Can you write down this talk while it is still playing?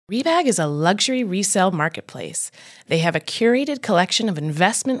Rebag is a luxury resale marketplace. They have a curated collection of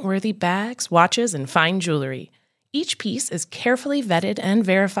investment-worthy bags, watches, and fine jewelry. Each piece is carefully vetted and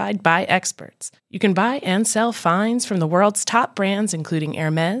verified by experts. You can buy and sell finds from the world's top brands, including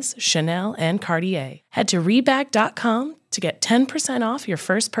Hermes, Chanel, and Cartier. Head to Rebag.com to get 10% off your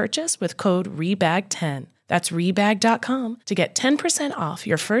first purchase with code REBAG10. That's Rebag.com to get 10% off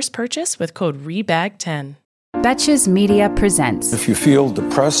your first purchase with code REBAG10. Betches Media presents. If you feel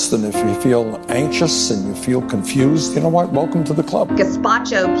depressed and if you feel anxious and you feel confused, you know what? Welcome to the club.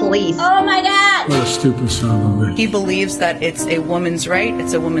 Gazpacho police. Oh my God! What a stupid son of a bitch. He believes that it's a woman's right,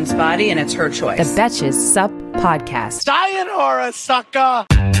 it's a woman's body, and it's her choice. The Betches Sup Podcast. Sayonara, sucker!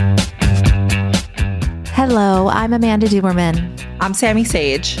 Hello, I'm Amanda Duberman. I'm Sammy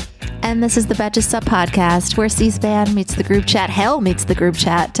Sage. And this is the Betches Sup Podcast, where C-SPAN meets the group chat, hell meets the group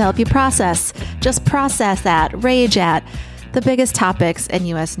chat to help you process, just process at, rage at, the biggest topics in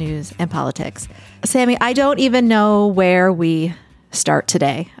U.S. news and politics. Sammy, I don't even know where we start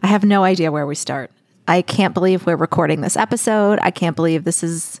today. I have no idea where we start. I can't believe we're recording this episode. I can't believe this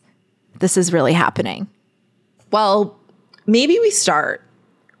is really happening. Well, maybe we start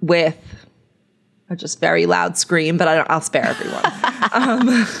with a just very loud scream, but I'll spare everyone.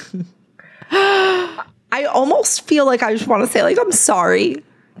 I almost feel like I just want to say, like, I'm sorry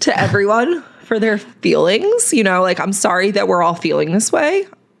to everyone for their feelings. You know, like, I'm sorry that we're all feeling this way.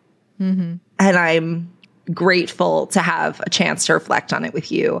 Mm-hmm. And I'm grateful to have a chance to reflect on it with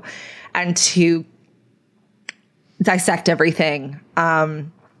you and to dissect everything.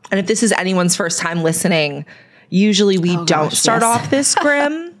 And if this is anyone's first time listening, usually we don't start off this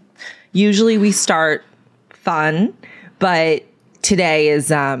grim. Usually we start fun, but today is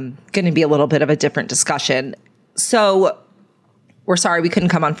going to be a little bit of a different discussion. So we're sorry we couldn't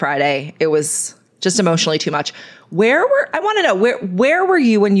come on Friday. It was just emotionally too much. I want to know, where were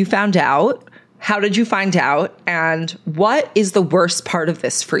you when you found out? How did you find out? And what is the worst part of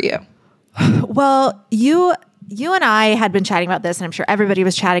this for you? Well, you and I had been chatting about this, and I'm sure everybody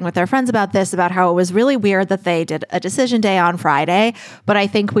was chatting with their friends about this, about how it was really weird that they did a decision day on Friday. But I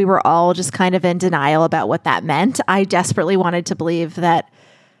think we were all just kind of in denial about what that meant. I desperately wanted to believe that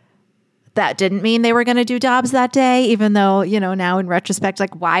didn't mean they were going to do Dobbs that day, even though, you know, now in retrospect,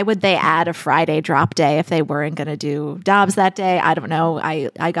 like, why would they add a Friday drop day if they weren't going to do Dobbs that day? I don't know.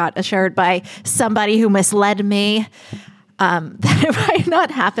 I got assured by somebody who misled me that it might not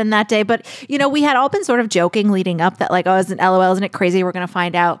happen that day. But, you know, we had all been sort of joking leading up that, like, oh, isn't it crazy? We're going to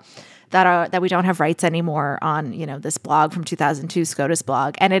find out that we don't have rights anymore on, you know, this blog from 2002, SCOTUS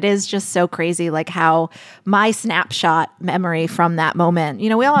blog. And it is just so crazy, like, how my snapshot memory from that moment, you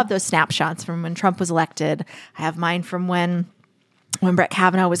know, we all have those snapshots from when Trump was elected. I have mine from when Brett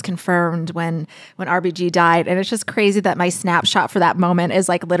Kavanaugh was confirmed, when RBG died. And it's just crazy that my snapshot for that moment is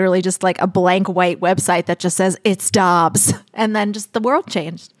like literally just like a blank white website that just says it's Dobbs. And then just the world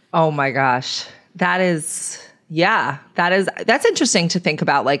changed. Oh my gosh. That's interesting to think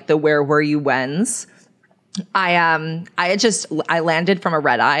about, like, the where were you whens. I landed from a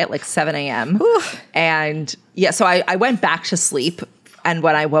red eye at like 7 a.m. And so I went back to sleep. And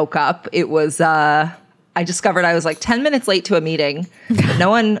when I woke up, it was, I discovered I was like 10 minutes late to a meeting, but no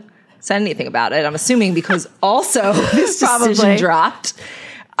one said anything about it. I'm assuming because also this decision dropped.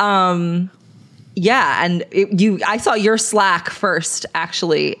 And I saw your Slack first,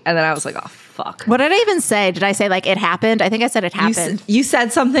 actually, and then I was like, oh, fuck. What did I even say? Did I say, like, it happened? I think I said it happened. You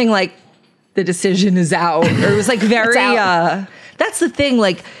said something like, the decision is out, or it was like very, that's the thing.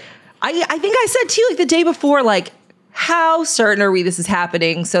 Like, I think I said to you, like, the day before, like, how certain are we this is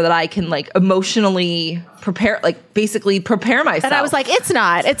happening so that I can, like, emotionally prepare, like, basically prepare myself. And I was like, it's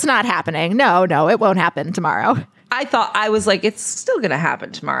not happening. No, it won't happen tomorrow. I was like, it's still going to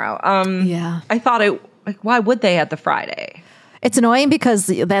happen tomorrow. I thought why would they at the Friday? It's annoying because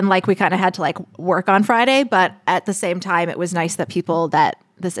then, like, we kind of had to, like, work on Friday, but at the same time, it was nice that people that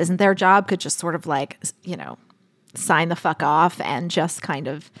this isn't their job could just sort of, like, you know, sign the fuck off and just kind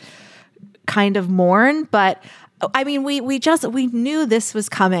of mourn. But I mean, we knew this was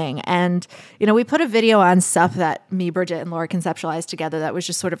coming, and, you know, we put a video on stuff that me, Bridget, and Laura conceptualized together that was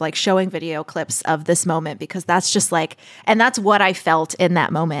just sort of like showing video clips of this moment, because that's just like, and that's what I felt in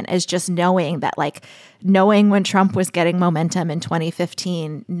that moment, is just knowing when Trump was getting momentum in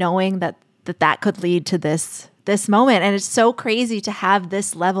 2015, knowing that could lead to this this moment. And it's so crazy to have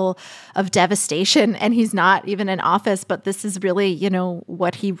this level of devastation. And he's not even in office, but this is really, you know,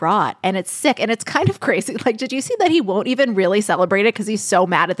 what he wrought. And it's sick. And it's kind of crazy. Like, did you see that he won't even really celebrate it because he's so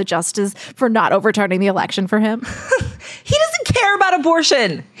mad at the justice for not overturning the election for him? He doesn't care about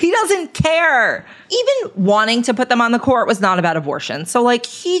abortion. He doesn't care. Even wanting to put them on the court was not about abortion. So like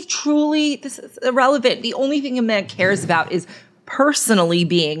he truly, this is irrelevant. The only thing a man cares about is personally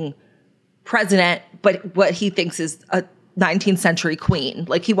being president, but what he thinks is a 19th century queen.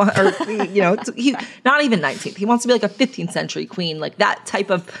 Like he wants, or, you know, he not even 19th. He wants to be like a 15th century queen, like that type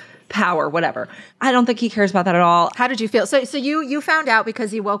of power, whatever. I don't think he cares about that at all. How did you feel? So you found out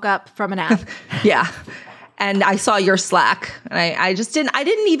because you woke up from a nap. Yeah. And I saw your Slack, and I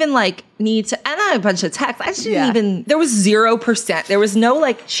didn't even like need to, and I had a bunch of texts. I just didn't even, there was 0%. There was no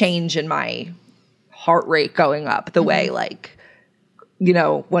like change in my heart rate going up the way like, you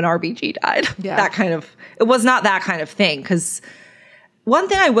know, when RBG died. Yeah. That kind of, it was not that kind of thing. Because one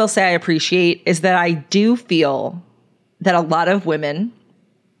thing I will say I appreciate is that I do feel that a lot of women,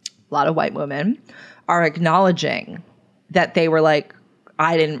 a lot of white women, are acknowledging that they were like,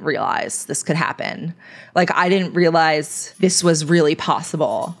 I didn't realize this could happen. Like, I didn't realize this was really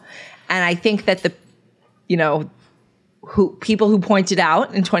possible. And I think that the, you know, people who pointed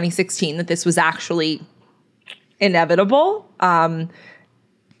out in 2016 that this was actually inevitable,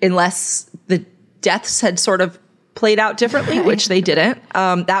 unless the deaths had sort of played out differently, which they didn't.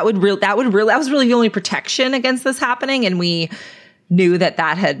 That was really the only protection against this happening. And we knew that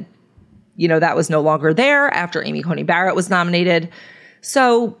had, you know, that was no longer there after Amy Coney Barrett was nominated.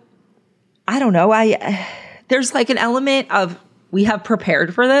 So I don't know. There's like an element of we have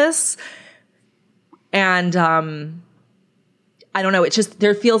prepared for this. And I don't know. It just,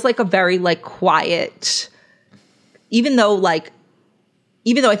 there feels like a very like quiet, even though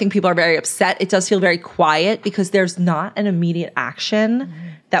I think people are very upset, it does feel very quiet because there's not an immediate action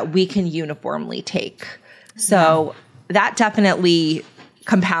that we can uniformly take. So that definitely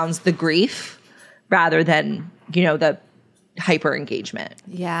compounds the grief rather than, you know, the hyper engagement.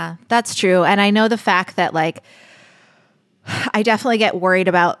 Yeah, that's true. And I know the fact that like, I definitely get worried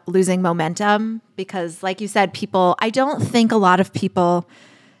about losing momentum because like you said, I don't think a lot of people,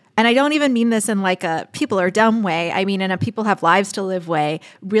 and I don't even mean this in like a people are dumb way. I mean, in a people have lives to live way,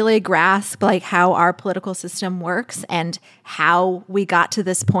 really grasp like how our political system works and how we got to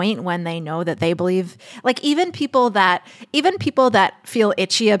this point when they know that they believe, like even people that feel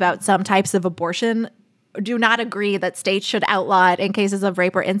itchy about some types of abortion do not agree that states should outlaw it in cases of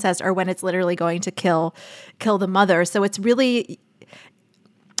rape or incest or when it's literally going to kill the mother. So it's really,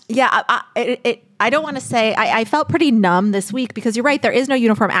 yeah, I don't want to say, I felt pretty numb this week because you're right, there is no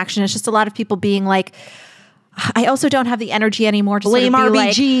uniform action. It's just a lot of people being like, I also don't have the energy anymore to blame sort of be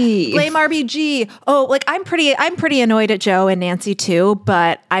RBG. Like, blame RBG. Oh, like I'm pretty annoyed at Joe and Nancy too,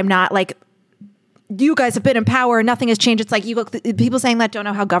 but I'm not like, you guys have been in power, nothing has changed. It's like people saying that don't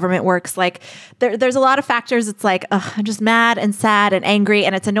know how government works. Like there's a lot of factors. It's like, I'm just mad and sad and angry.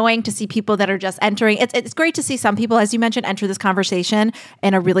 And it's annoying to see people that are just entering. It's great to see some people, as you mentioned, enter this conversation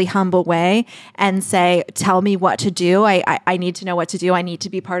in a really humble way and say, tell me what to do. I need to know what to do. I need to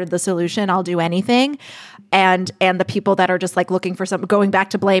be part of the solution. I'll do anything. And the people that are just like looking for something, going back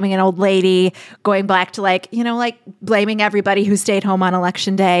to blaming an old lady, going back to like, you know, like blaming everybody who stayed home on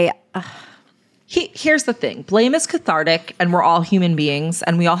election day. Here's the thing. Blame is cathartic and we're all human beings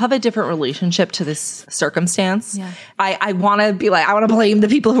and we all have a different relationship to this circumstance. Yeah. I want to be like, I want to blame the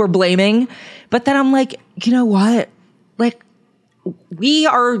people who are blaming. But then I'm like, you know what? Like we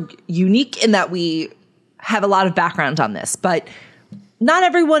are unique in that we have a lot of background on this, but not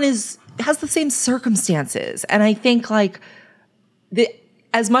everyone has the same circumstances. And I think like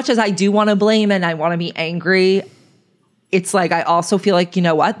as much as I do want to blame and I want to be angry, it's like, I also feel like, you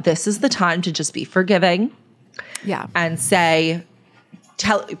know what? This is the time to just be forgiving. Yeah. And say,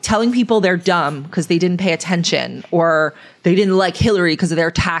 telling people they're dumb because they didn't pay attention or they didn't like Hillary because of their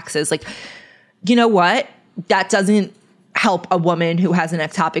taxes. Like, you know what? That doesn't help a woman who has an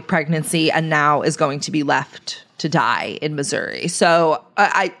ectopic pregnancy and now is going to be left to die in Missouri. So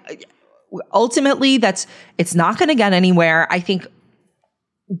I ultimately it's not going to get anywhere. I think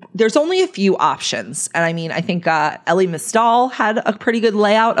there's only a few options. And I mean, I think Elie Mystal had a pretty good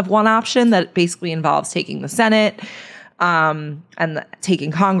layout of one option that basically involves taking the Senate and taking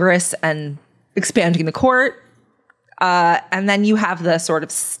Congress and expanding the court. And then you have the sort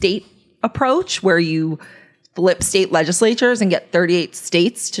of state approach where you flip state legislatures and get 38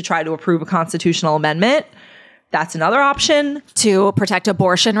 states to try to approve a constitutional amendment. That's another option. To protect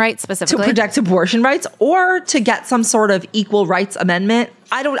abortion rights specifically? To protect abortion rights or to get some sort of equal rights amendment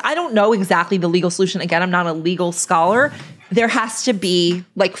I don't know exactly the legal solution. Again, I'm not a legal scholar. There has to be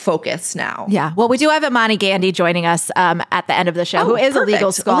like focus now. Yeah. Well, we do have Imani Gandhi joining us at the end of the show, who is perfect. a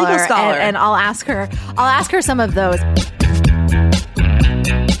legal scholar. And I'll ask her some of those.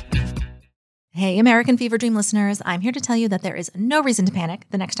 Hey, American Fever Dream listeners, I'm here to tell you that there is no reason to panic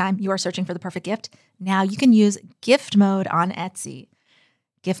the next time you are searching for the perfect gift. Now you can use gift mode on Etsy.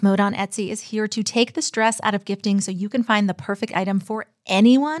 Gift mode on Etsy is here to take the stress out of gifting so you can find the perfect item for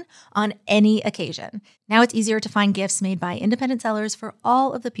anyone on any occasion. Now it's easier to find gifts made by independent sellers for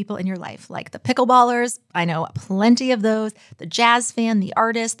all of the people in your life, like the pickleballers, I know plenty of those, the jazz fan, the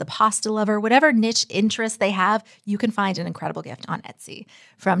artist, the pasta lover, whatever niche interest they have, you can find an incredible gift on Etsy.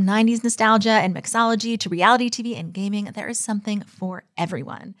 From 90s nostalgia and mixology to reality TV and gaming, there is something for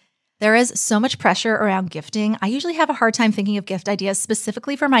everyone. There is so much pressure around gifting. I usually have a hard time thinking of gift ideas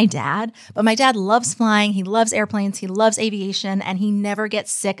specifically for my dad, but my dad loves flying, he loves airplanes, he loves aviation, and he never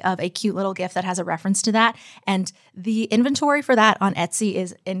gets sick of a cute little gift that has a reference to that. And the inventory for that on Etsy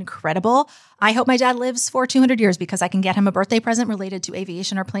is incredible. I hope my dad lives for 200 years because I can get him a birthday present related to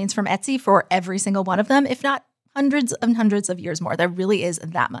aviation or planes from Etsy for every single one of them, if not hundreds and hundreds of years more. There really is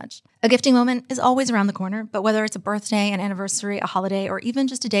that much. A gifting moment is always around the corner, but whether it's a birthday, an anniversary, a holiday, or even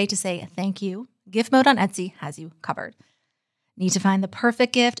just a day to say thank you, Gift Mode on Etsy has you covered. Need to find the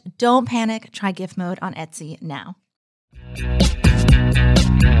perfect gift? Don't panic. Try Gift Mode on Etsy now.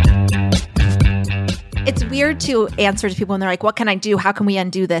 It's weird to answer to people when they're like, what can I do? How can we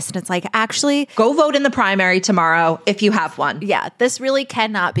undo this? And it's like, actually, go vote in the primary tomorrow if you have one. Yeah, this really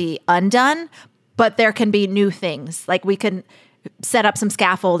cannot be undone. But there can be new things. Like we can set up some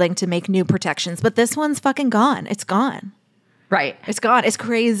scaffolding to make new protections. But this one's fucking gone. It's gone. Right. It's gone. It's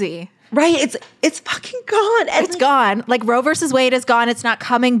crazy. Right. It's fucking gone. And it's gone. Like Roe versus Wade is gone. It's not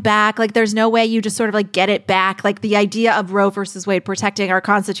coming back. Like there's no way you just sort of like get it back. Like the idea of Roe versus Wade protecting our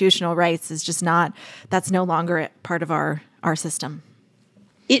constitutional rights is just not, that's no longer part of our system.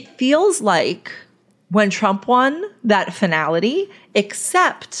 It feels like when Trump won that finality,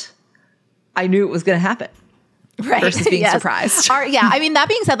 except I knew it was going to happen. Right. Versus being surprised. Yeah. I mean, that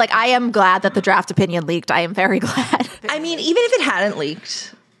being said, like, I am glad that the draft opinion leaked. I am very glad. I mean, even if it hadn't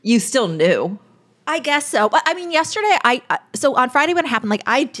leaked, you still knew. I guess so. But I mean, yesterday, so on Friday when it happened, like,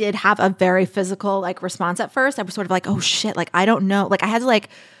 I did have a very physical, like, response at first. I was sort of like, oh, shit. Like, I don't know. Like, I had to, like,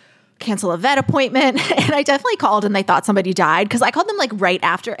 cancel a vet appointment. And I definitely called and they thought somebody died because I called them like right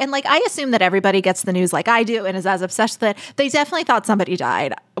after. And like, I assume that everybody gets the news like I do and is as obsessed with it. They definitely thought somebody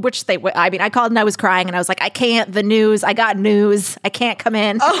died, which I mean, I called and I was crying and I was like, I can't, the news, I got news. I can't come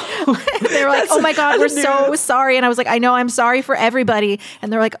in. Oh, they were like, oh my God, we're so sorry. And I was like, I know, I'm sorry for everybody.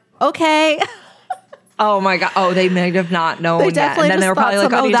 And they're like, okay. Oh my God. Oh, they might have not known that. And then they were probably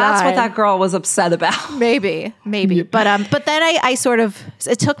like, oh, that's what that girl was upset about. Maybe. Yeah. But then I sort of,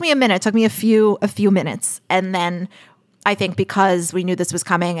 it took me a minute. It took me a few minutes. And then I think because we knew this was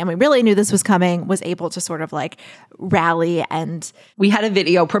coming and we really knew this was coming, was able to sort of like rally. And we had a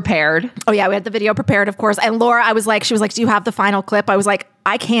video prepared. Oh yeah, we had the video prepared, of course. And Laura, she was like, do you have the final clip? I was like,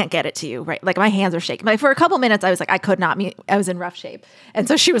 I can't get it to you, right? Like my hands are shaking. Like for a couple minutes, I was like, I could not. I was in rough shape. And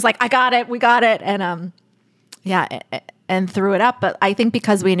so she was like, I got it. We got it. And and threw it up. But I think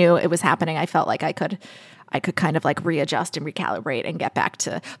because we knew it was happening, I felt like I could kind of like readjust and recalibrate and get back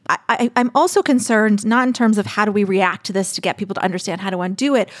to, I'm also concerned, not in terms of how do we react to this to get people to understand how to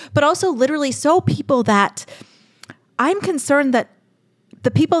undo it, but also literally I'm concerned that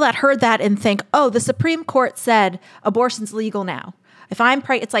the people that heard that and think, oh, the Supreme Court said abortion's legal now. If I'm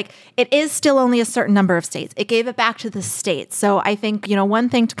pregnant, it's like, it is still only a certain number of states. It gave it back to the states. So I think, one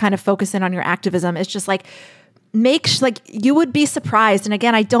thing to kind of focus in on your activism is just like, you would be surprised. And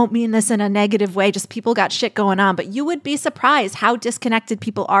again, I don't mean this in a negative way, just people got shit going on, but you would be surprised how disconnected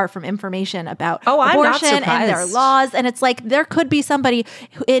people are from information about abortion and their laws. And it's like, there could be somebody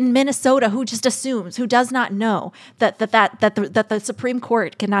in Minnesota who just assumes, who does not know that the Supreme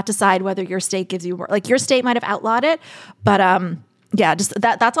Court cannot decide whether your state gives you more. Like your state might have outlawed it, but yeah, just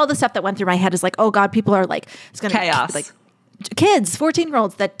that's all the stuff that went through my head is like, oh God, people are like, it's going to chaos. Like kids,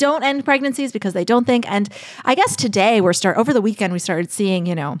 14-year-olds that don't end pregnancies because they don't think. And I guess today over the weekend, we started seeing,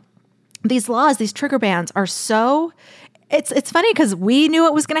 these laws, these trigger bans are so, it's funny because we knew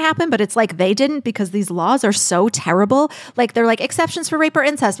it was going to happen, but it's like they didn't because these laws are so terrible. Like they're like exceptions for rape or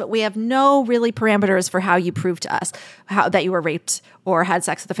incest, but we have no really parameters for how you prove to us that you were raped or had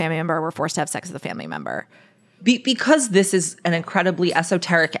sex with a family member or were forced to have sex with a family member. Because this is an incredibly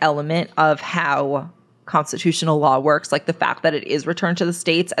esoteric element of how constitutional law works, like the fact that it is returned to the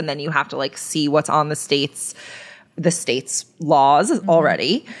states and then you have to like see what's on the states laws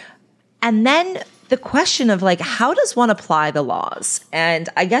already. And then the question of like, how does one apply the laws? And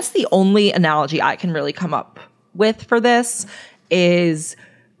I guess the only analogy I can really come up with for this is,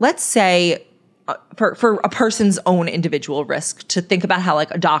 let's say, for a person's own individual risk, to think about how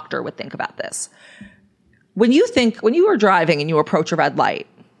like a doctor would think about this. When you are driving and you approach a red light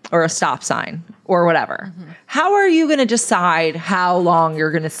or a stop sign or whatever, how are you going to decide how long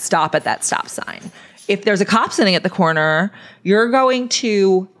you're going to stop at that stop sign? If there's a cop sitting at the corner, you're going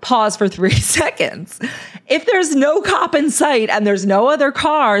to pause for 3 seconds. If there's no cop in sight and there's no other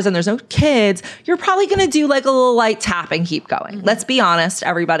cars and there's no kids, you're probably going to do like a little light tap and keep going. Let's be honest,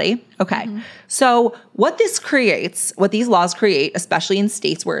 everybody. Okay. So what these laws create, especially in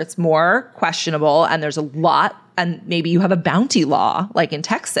states where it's more questionable and there's a lot, and maybe you have a bounty law like in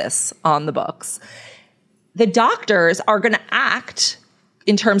Texas on the books, the doctors are going to act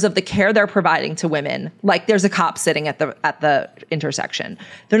in terms of the care they're providing to women, like there's a cop sitting at the intersection.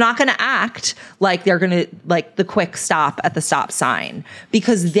 They're not going to act like they're going to like the quick stop at the stop sign,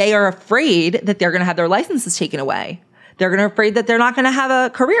 because they are afraid that they're going to have their licenses taken away. They're going to be afraid that they're not going to have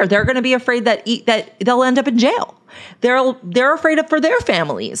a career. They're going to be afraid that they'll end up in jail. They're afraid for their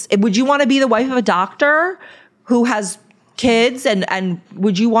families. Would you want to be the wife of a doctor who has kids, and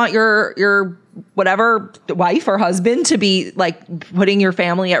would you want your whatever wife or husband to be like putting your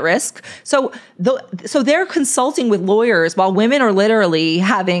family at risk? So they're consulting with lawyers while women are literally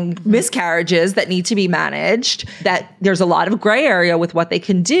having miscarriages that need to be managed, that there's a lot of gray area with what they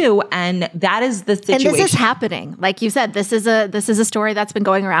can do. And that is the situation. And this is happening. Like you said, this is a story that's been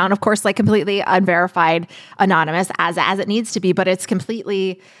going around, of course, like completely unverified, anonymous as it needs to be, but it's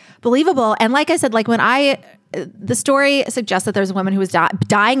completely believable. And like I said, like the story suggests that there's a woman who was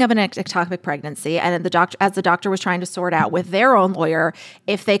dying of an ectopic pregnancy, and the doctor was trying to sort out with their own lawyer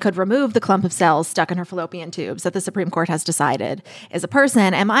if they could remove the clump of cells stuck in her fallopian tubes that the Supreme Court has decided is a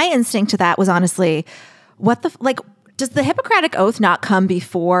person. And my instinct to that was honestly, does the Hippocratic Oath not come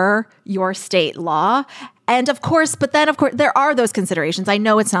before your state law? And of course, there are those considerations. I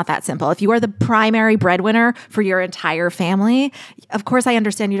know it's not that simple. If you are the primary breadwinner for your entire family, of course, I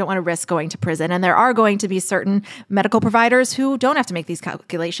understand you don't want to risk going to prison. And there are going to be certain medical providers who don't have to make these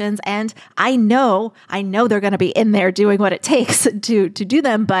calculations. And I know they're going to be in there doing what it takes to do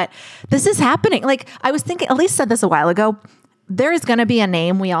them. But this is happening. Like I was thinking, Elise said this a while ago, there is going to be a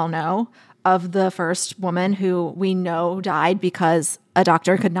name we all know of the first woman who we know died because a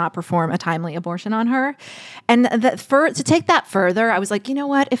doctor could not perform a timely abortion on her. And to take that further, I was like, you know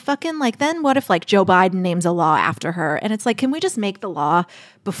what? Then what if Joe Biden names a law after her? And it's like, can we just make the law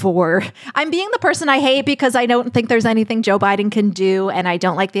before? I'm being the person I hate because I don't think there's anything Joe Biden can do. And I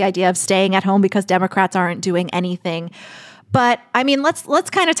don't like the idea of staying at home because Democrats aren't doing anything. But I mean, let's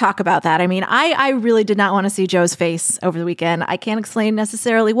kind of talk about that. I mean, I really did not want to see Joe's face over the weekend. I can't explain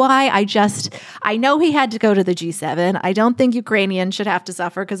necessarily why. I know he had to go to the G7. I don't think Ukrainians should have to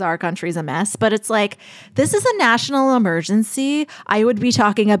suffer because our country's a mess. But it's like, this is a national emergency. I would be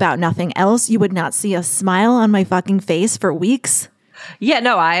talking about nothing else. You would not see a smile on my fucking face for weeks. Yeah,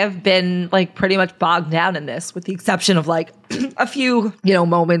 no, I have been pretty much bogged down in this, with the exception of a few,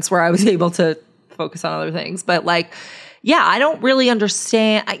 moments where I was able to focus on other things. But yeah, I don't really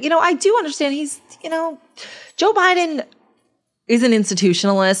understand. I do understand he's, Joe Biden is an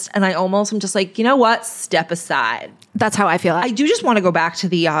institutionalist, and I almost am just like, you know what? Step aside. That's how I feel. I do just want to go back to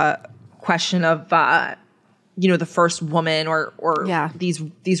the question of, the first woman or these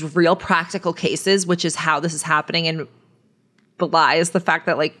real practical cases, which is how this is happening and belies the fact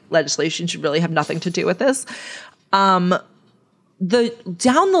that legislation should really have nothing to do with this. The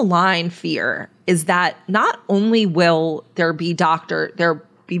down the line fear is that not only will there be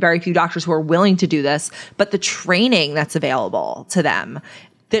very few doctors who are willing to do this, but the training that's available to them.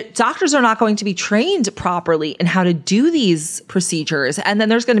 The doctors are not going to be trained properly in how to do these procedures. And then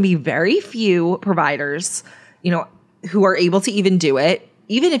there's going to be very few providers, who are able to even do it.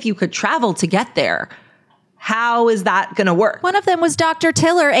 Even if you could travel to get there, how is that going to work? One of them was Dr.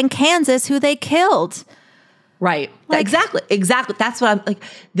 Tiller in Kansas, who they killed. Right. Exactly. That's what I'm like.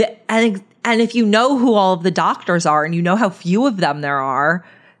 And if you know who all of the doctors are and you know how few of them there are,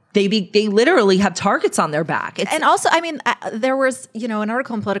 they literally have targets on their back. And also, I mean, there was, an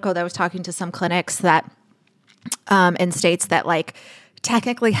article in Politico that was talking to some clinics that in states that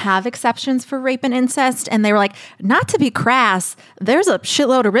technically have exceptions for rape and incest. And they were like, not to be crass, there's a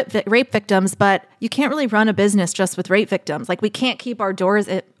shitload of rape victims, but you can't really run a business just with rape victims. We can't keep our doors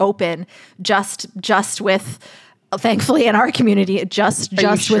open just with thankfully in our community, just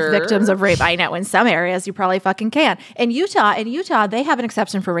with sure? victims of rape. I know in some areas you probably fucking can. In Utah, they have an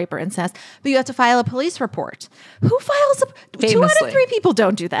exception for rape or incest, but you have to file a police report. Who files a 2 out of 3 people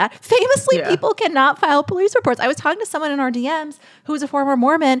don't do that. Famously, people cannot file police reports. I was talking to someone in our DMs who was a former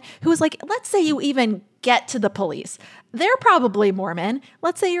Mormon who was like, let's say you even get to the police. They're probably Mormon.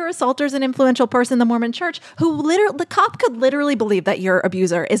 Let's say your assaulter's an influential person in the Mormon church who the cop could literally believe that your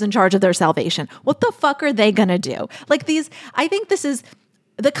abuser is in charge of their salvation. What the fuck are they going to do? Like I think this is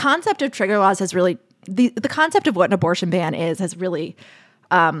the concept of trigger laws has really, the concept of what an abortion ban is has really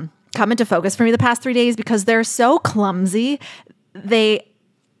come into focus for me the past 3 days because they're so clumsy. They're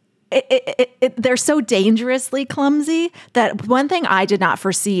so dangerously clumsy that one thing I did not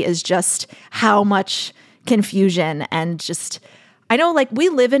foresee is just how much confusion and just, I know like we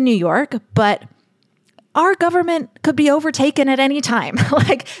live in New York, but our government could be overtaken at any time.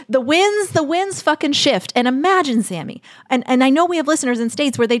 Like the winds fucking shift. And imagine, Sammy, and I know we have listeners in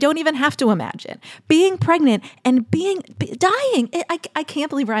states where they don't even have to imagine being pregnant and dying. I can't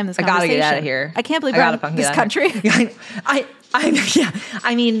believe we're in this conversation. I gotta get out of here. I can't believe we're in this country.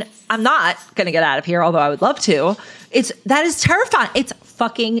 I mean, I'm not going to get out of here, although I would love to. That is terrifying. It's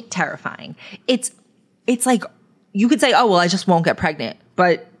fucking terrifying. It's like, you could say, oh, well, I just won't get pregnant.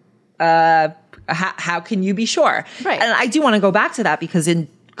 But how can you be sure? Right. And I do want to go back to that because in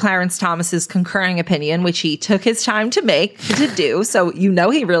Clarence Thomas's concurring opinion, which he took his time to do, so you know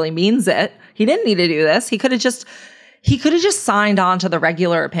he really means it. He didn't need to do this. He could have just signed on to the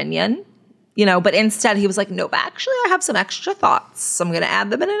regular opinion. But instead he was like, nope, actually I have some extra thoughts. I'm going to add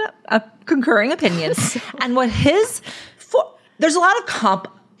them in a concurring opinion. And there's a lot of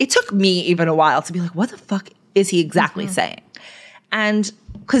it took me even a while to be like, what the fuck is he exactly saying? And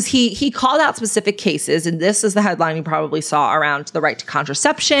because he called out specific cases, and this is the headline you probably saw around the right to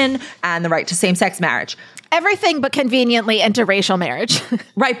contraception and the right to same-sex marriage. Everything but conveniently interracial marriage.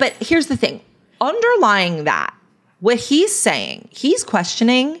 Right, but here's the thing. Underlying that, what he's saying, he's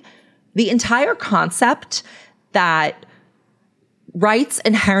questioning the entire concept that rights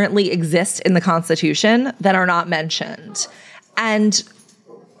inherently exist in the Constitution that are not mentioned. And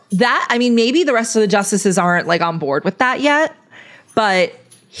that, I mean, maybe the rest of the justices aren't like on board with that yet, but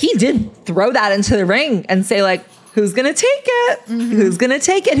he did throw that into the ring and say like, who's going to take it? Mm-hmm. Who's going to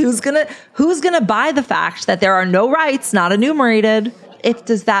take it? Who's going to buy the fact that there are no rights not enumerated?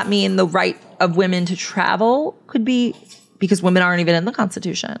 Does that mean the right of women to travel could be because women aren't even in the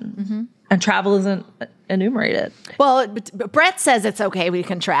Constitution? Mm-hmm. And travel isn't enumerated. Well, Brett says it's okay. We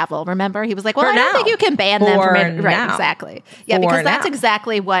can travel. Remember, he was like, "Well, I don't think you can ban them from it." Right? Exactly. Yeah, because that's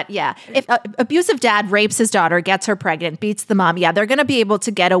exactly what. Yeah, if an abusive dad rapes his daughter, gets her pregnant, beats the mom, they're going to be able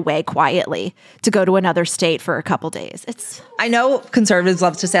to get away quietly to go to another state for a couple days. I know conservatives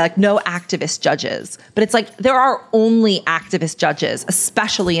love to say like no activist judges, but it's like there are only activist judges,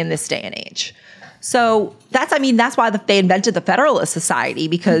 especially in this day and age. So that's why they invented the Federalist Society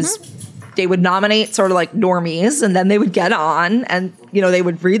because. Mm-hmm. They would nominate sort of like normies and then they would get on and, they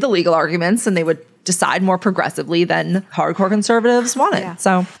would read the legal arguments and they would decide more progressively than hardcore conservatives wanted. Yeah.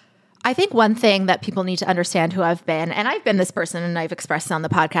 So I think one thing that people need to understand who I've been, and I've been this person and I've expressed it on the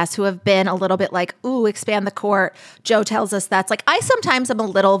podcast, who have been a little bit like, ooh, expand the court. Joe tells us that's like, I sometimes am a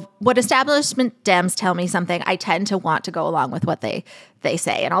little, what establishment Dems tell me something, I tend to want to go along with what they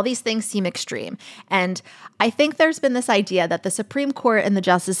say. And all these things seem extreme. And I think there's been this idea that the Supreme Court and the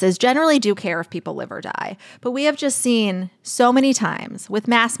justices generally do care if people live or die. But we have just seen so many times with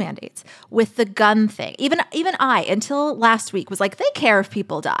mask mandates, with the gun thing. Even I, until last week, was like, they care if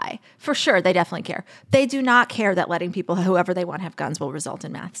people die. For sure, they definitely care. They do not care that letting people, whoever they want, have guns will result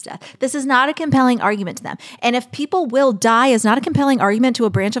in mass death. This is not a compelling argument to them. And if people will die is not a compelling argument to a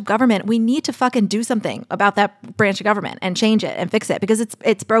branch of government, we need to fucking do something about that branch of government and change it and fix it because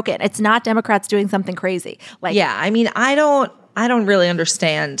it's broken. It's not Democrats doing something crazy. Like, yeah, I mean, I don't really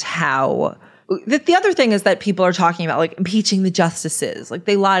understand how. The other thing is that people are talking about like impeaching the justices, like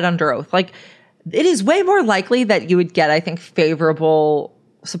they lied under oath. Like it is way more likely that you would get, I think, favorable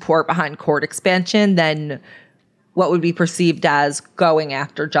support behind court expansion than what would be perceived as going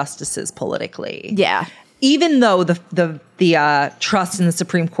after justices politically. Yeah. Even though the trust in the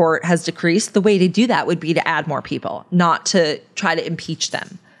Supreme Court has decreased, the way to do that would be to add more people, not to try to impeach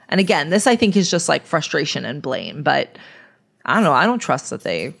them. And again, this I think is just like frustration and blame, but I don't know. I don't trust that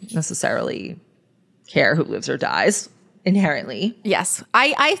they necessarily care who lives or dies inherently. Yes.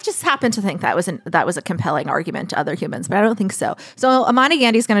 I just happen to think that was a compelling argument to other humans, but I don't think so. So Amanda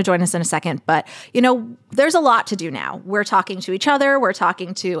Gandy's going to join us in a second, but there's a lot to do now. We're talking to each other. We're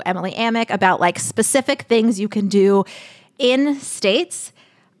talking to Emily Amick about like specific things you can do in states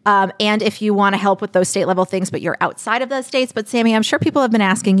And if you want to help with those state level things, but you're outside of those states. But Sammy, I'm sure people have been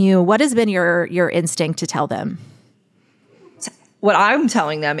asking you, what has been your instinct to tell them? What I'm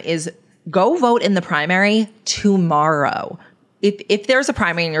telling them is go vote in the primary tomorrow. If there's a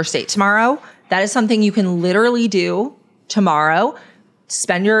primary in your state tomorrow, that is something you can literally do tomorrow.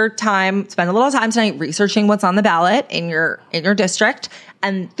 Spend a little time tonight researching what's on the ballot in your district.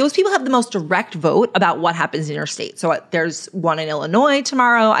 And those people have the most direct vote about what happens in your state. So there's one in Illinois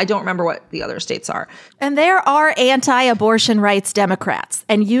tomorrow. I don't remember what the other states are. And there are anti-abortion rights Democrats.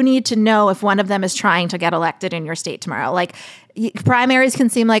 And you need to know if one of them is trying to get elected in your state tomorrow. Like, primaries can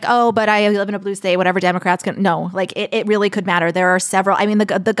seem like, oh, but I live in a blue state, whatever Democrats can. No, like it really could matter. There are several. I mean,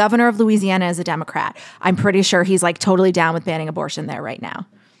 the governor of Louisiana is a Democrat. I'm pretty sure he's like totally down with banning abortion there right now.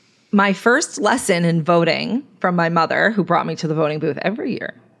 My first lesson in voting from my mother, who brought me to the voting booth every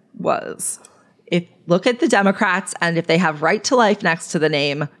year, was look at the Democrats, and if they have right to life next to the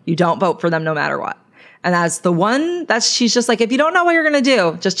name, you don't vote for them no matter what. And that's the one she's just like, if you don't know what you're going to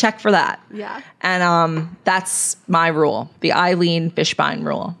do, just check for that. Yeah. And that's my rule, the Eileen Fishbein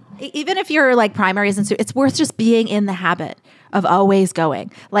rule. Even if you're like primaries and it's worth just being in the habit of always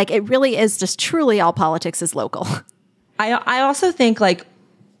going. Like, it really is just truly all politics is local. I also think, like,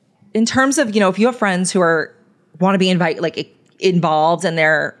 in terms of, if you have friends who want to be involved and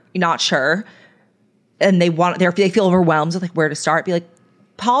they're not sure and they feel overwhelmed with like where to start, be like,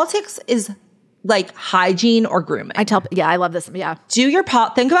 politics is like hygiene or grooming. I love this. Yeah.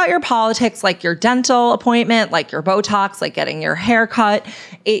 Think about your politics like your dental appointment, like your Botox, like getting your hair cut.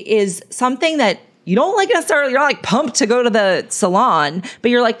 It is something that you don't like necessarily, you're not like pumped to go to the salon,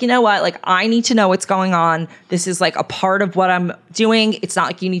 but you're like, you know what? Like, I need to know what's going on. This is like a part of what I'm doing. It's not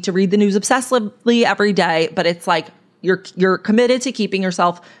like you need to read the news obsessively every day, but it's like you're committed to keeping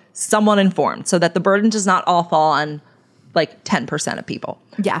yourself somewhat informed so that the burden does not all fall on like 10% of people.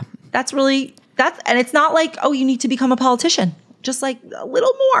 Yeah. And it's not like, oh, you need to become a politician. Just like a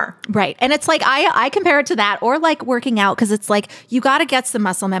little more. Right. And it's like, I compare it to that, or like working out, because it's like, you got to get some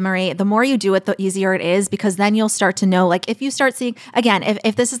muscle memory. The more you do it, the easier it is, because then you'll start to know, like, if you start seeing, again,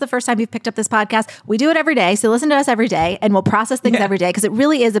 if this is the first time you've picked up this podcast, we do it every day. So listen to us every day, and we'll process things every day, because it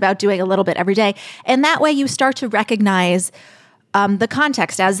really is about doing a little bit every day. And that way you start to recognize the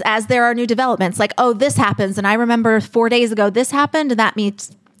context as there are new developments, like, oh, this happens. And I remember 4 days ago, this happened. And that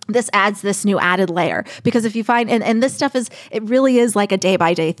means this adds this new added layer. Because if you find, and this stuff it really is like a day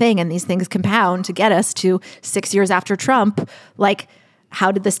by day thing. And these things compound to get us to 6 years after Trump. Like,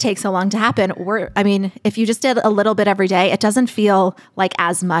 how did this take so long to happen? Or, I mean, if you just did a little bit every day, it doesn't feel like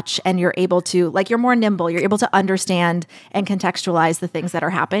as much, and you're able to, like, you're more nimble. You're able to understand and contextualize the things that are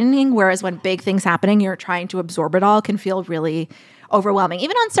happening. Whereas when big things happening, you're trying to absorb it all, can feel really overwhelming,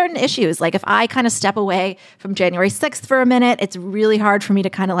 even on certain issues. Like, if I kind of step away from January 6th for a minute, it's really hard for me to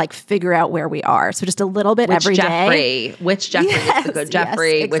kind of like figure out where we are. So just a little bit every day. Which Jeffrey is the good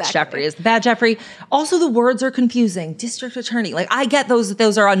Jeffrey? Yes, exactly. Which Jeffrey is the bad Jeffrey? Also, the words are confusing. District attorney. Like, I get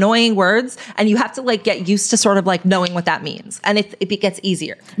those are annoying words, and you have to like get used to sort of like knowing what that means. And it gets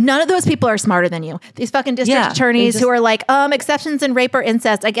easier. None of those people are smarter than you. These fucking district attorneys who are like, exceptions in rape or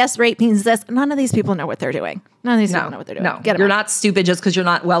incest. I guess rape means this. None of these people know what they're doing. None of these people know what they're doing. No, you're not stupid just because you're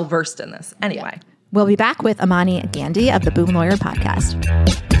not well versed in this. Anyway. Yeah. We'll be back with Amani Gandhi of the Boom Lawyer podcast.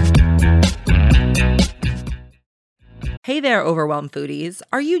 Hey there, overwhelmed foodies.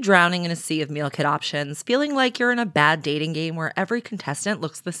 Are you drowning in a sea of meal kit options, feeling like you're in a bad dating game where every contestant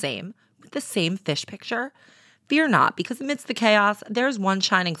looks the same, with the same fish picture? Fear not, because amidst the chaos, there's one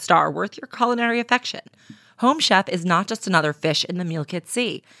shining star worth your culinary affection. Home Chef is not just another fish in the meal kit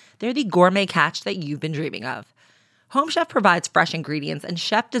sea. They're the gourmet catch that you've been dreaming of. Home Chef provides fresh ingredients and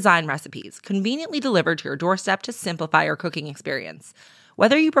chef-designed recipes conveniently delivered to your doorstep to simplify your cooking experience.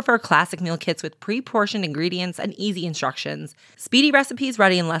 Whether you prefer classic meal kits with pre-portioned ingredients and easy instructions, speedy recipes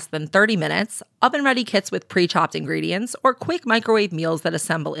ready in less than 30 minutes, oven-ready kits with pre-chopped ingredients, or quick microwave meals that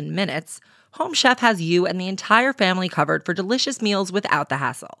assemble in minutes, Home Chef has you and the entire family covered for delicious meals without the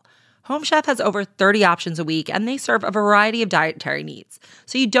hassle. Home Chef has over 30 options a week, and they serve a variety of dietary needs,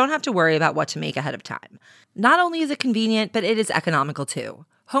 so you don't have to worry about what to make ahead of time. Not only is it convenient, but it is economical too.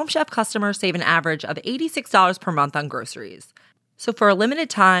 Home Chef customers save an average of $86 per month on groceries. So for a limited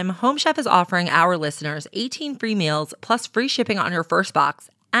time, Home Chef is offering our listeners 18 free meals plus free shipping on your first box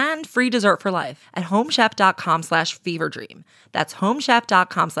and free dessert for life at homechef.com/feverdream. That's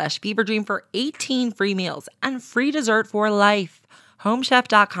homechef.com/feverdream for 18 free meals and free dessert for life.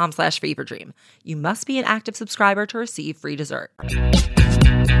 homechef.com/feverdream. You must be an active subscriber to receive free dessert.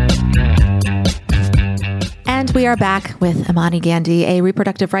 And we are back with Imani Gandhi, a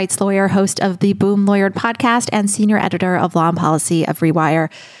reproductive rights lawyer, host of the Boom Lawyered podcast, and senior editor of Law and Policy of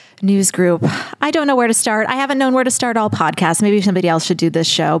Rewire News Group. I don't know where to start. I haven't known where to start all podcasts. Maybe somebody else should do this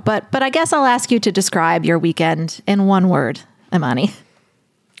show. But I guess I'll ask you to describe your weekend in one word, Imani.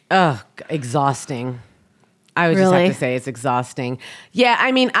 Exhausting. I would just have to say it's exhausting. Yeah,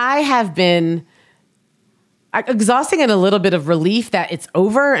 I mean, I have been exhausting and a little bit of relief that it's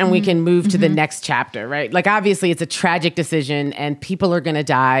over and we can move to the next chapter, right? Like, obviously, it's a tragic decision and people are going to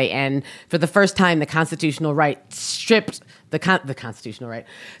die. And for the first time, the constitutional right stripped the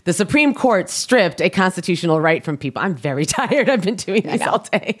Supreme Court stripped a constitutional right from people. I'm very tired. I've been doing this all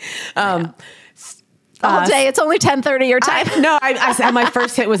day. All day. It's only 10:30 your time. I said my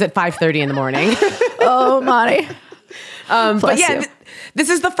first hit was at 5:30 in the morning. Oh, Imani. But yeah, this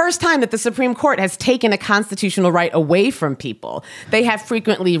is the first time that the Supreme Court has taken a constitutional right away from people. They have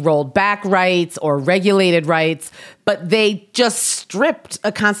frequently rolled back rights or regulated rights, but they just stripped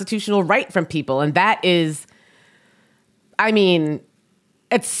a constitutional right from people. And that is, I mean,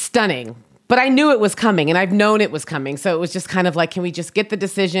 it's stunning. But I knew it was coming and I've known it was coming. So it was just kind of like, can we just get the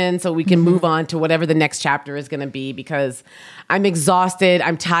decision so we can move on to whatever the next chapter is going to be? Because I'm exhausted,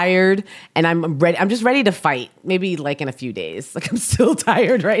 I'm tired, and I'm ready. I'm just ready to fight. Maybe like in a few days. Like, I'm still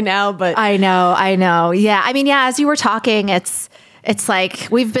tired right now, but I know. Yeah. I mean, yeah, as you were talking, it's like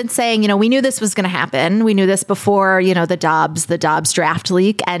we've been saying, we knew this was going to happen. We knew this before, the Dobbs draft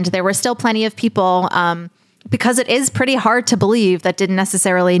leak, and there were still plenty of people, because it is pretty hard to believe, that didn't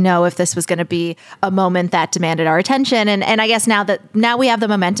necessarily know if this was going to be a moment that demanded our attention. And I guess now we have the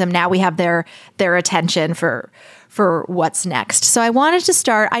momentum, now we have their attention for what's next. So I wanted to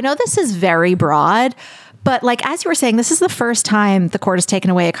start, I know this is very broad, but like, as you were saying, this is the first time the court has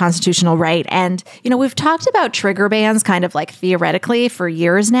taken away a constitutional right. And, we've talked about trigger bans kind of like theoretically for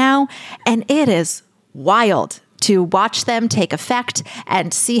years now, and it is wild to watch them take effect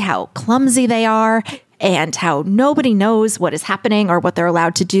and see how clumsy they are and how nobody knows what is happening or what they're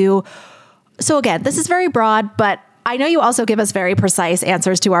allowed to do. So again, this is very broad, but I know you also give us very precise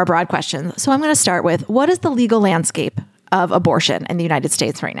answers to our broad questions. So I'm going to start with, what is the legal landscape of abortion in the United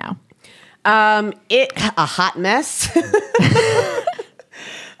States right now? A hot mess.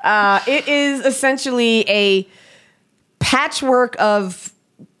 It is essentially a patchwork of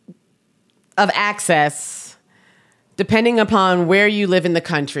access, depending upon where you live in the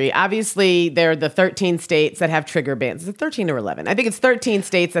country. Obviously, there are the 13 states that have trigger bans. Is it 13 or 11? I think it's 13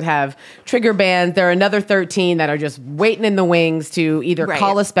 states that have trigger bans. There are another 13 that are just waiting in the wings to either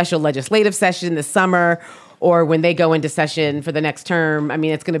call a special legislative session this summer, or when they go into session for the next term. I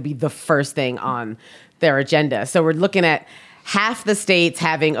mean, it's going to be the first thing on their agenda. So we're looking at half the states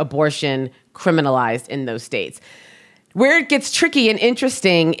having abortion criminalized in those states. Where it gets tricky and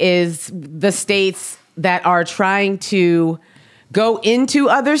interesting is the states that are trying to go into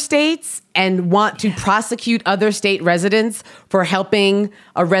other states and want to prosecute other state residents for helping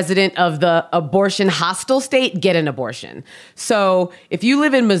a resident of the abortion hostile state get an abortion. So if you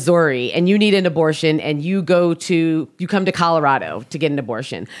live in Missouri and you need an abortion and you come to Colorado to get an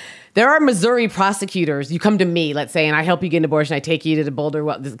abortion, there are Missouri prosecutors. You come to me, let's say, and I help you get an abortion. I take you to the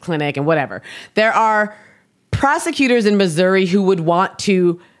Boulder clinic and whatever. There are prosecutors in Missouri who would want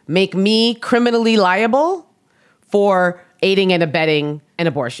to make me criminally liable for aiding and abetting an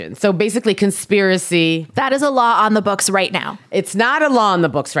abortion. So basically conspiracy. That is a law on the books right now. It's not a law on the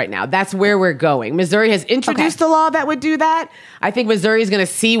books right now. That's where we're going. Missouri has introduced a law that would do that. I think Missouri is going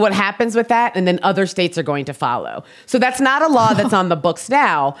to see what happens with that, and then other states are going to follow. So that's not a law that's on the books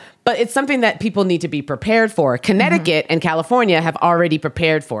now, but it's something that people need to be prepared for. Connecticut and California have already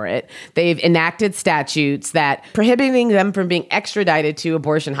prepared for it. They've enacted statutes that prohibiting them from being extradited to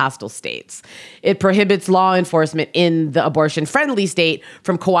abortion hostile states. It prohibits law enforcement in the abortion friendly state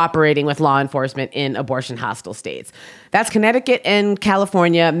from cooperating with law enforcement in abortion hostile states. That's Connecticut and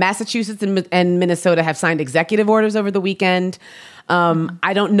California. Massachusetts and Minnesota have signed executive orders over the weekend.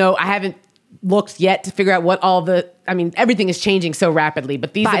 I don't know. I haven't looked yet to figure out what everything is changing so rapidly,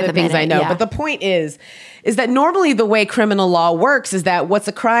 but these are the things I know. Yeah. But the point is that normally the way criminal law works is that what's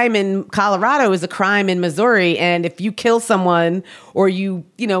a crime in Colorado is a crime in Missouri. And if you kill someone or you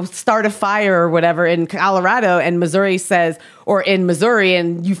start a fire or whatever in Colorado and Missouri says, or in Missouri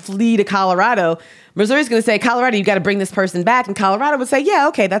and you flee to Colorado, Missouri's going to say, Colorado, you got to bring this person back. And Colorado would say, yeah,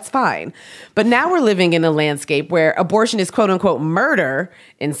 okay, that's fine. But now we're living in a landscape where abortion is quote unquote murder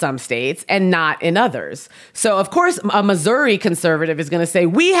in some states and not in others. So of course, a Missouri conservative is going to say,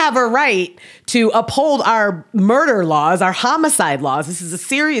 we have a right to uphold our murder laws, our homicide laws. This is a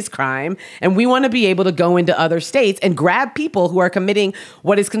serious crime. And we want to be able to go into other states and grab people who are committing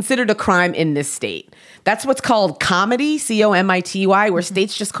what is considered a crime in this state. That's what's called comity, COMITY, where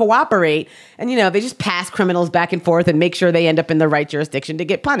states just cooperate and, they just pass criminals back and forth and make sure they end up in the right jurisdiction to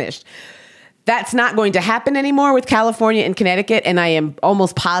get punished. That's not going to happen anymore with California and Connecticut, and I am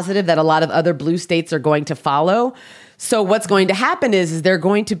almost positive that a lot of other blue states are going to follow. So what's going to happen is there are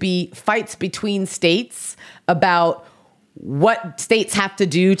going to be fights between states about what states have to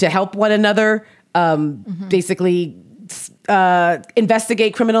do to help one another, basically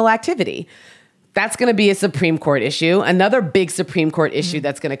investigate criminal activity. That's going to be a Supreme Court issue. Another big Supreme Court issue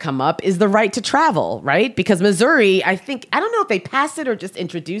that's going to come up is the right to travel, right? Because Missouri, I don't know if they passed it or just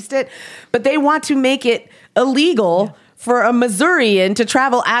introduced it, but they want to make it illegal for a Missourian to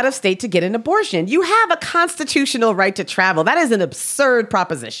travel out of state to get an abortion. You have a constitutional right to travel. That is an absurd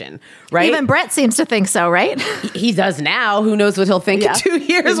proposition, right? Even Brett seems to think so, right? He does now. Who knows what he'll think in 2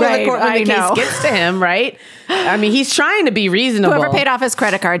 years when the case gets to him, right? I mean, he's trying to be reasonable. Whoever paid off his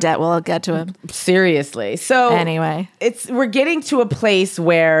credit card debt will get to him. Seriously. So anyway, we're getting to a place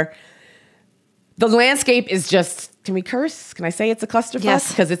where the landscape is just, can we curse? Can I say it's a clusterfuck? Yes,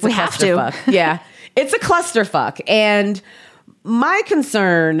 because it's a we clusterfuck. have to. Yeah. It's a clusterfuck. And my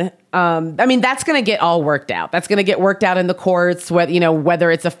concern, that's going to get all worked out. That's going to get worked out in the courts,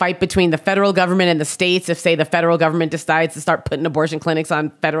 whether it's a fight between the federal government and the states. If, say, the federal government decides to start putting abortion clinics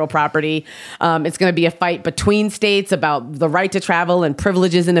on federal property, it's going to be a fight between states about the right to travel and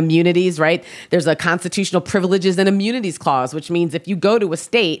privileges and immunities, right? There's a constitutional privileges and immunities clause, which means if you go to a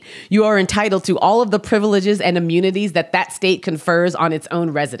state, you are entitled to all of the privileges and immunities that state confers on its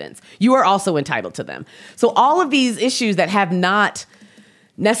own residents. You are also entitled to them. So all of these issues that have not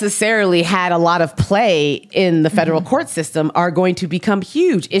necessarily had a lot of play in the federal court system are going to become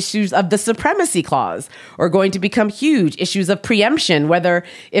huge. Issues of the supremacy clause are going to become huge. Issues of preemption, whether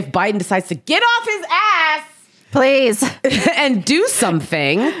if Biden decides to get off his ass, please, and do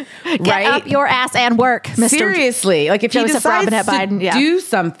something, get up your ass and work, Mr. Seriously, like if Joseph he decides Biden, to do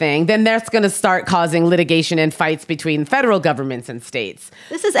something, then that's going to start causing litigation and fights between federal governments and states.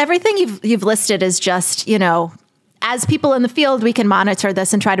 This is everything you've listed is just, as people in the field, we can monitor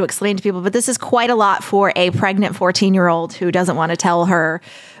this and try to explain to people, but this is quite a lot for a pregnant 14-year-old who doesn't want to tell her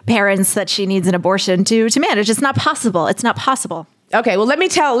parents that she needs an abortion to manage. It's not possible. It's not possible. Okay, well, let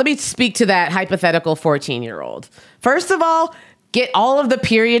me speak to that hypothetical 14-year-old. First of all, get all of the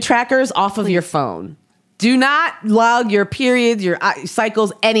period trackers off of your phone. Do not log your periods, your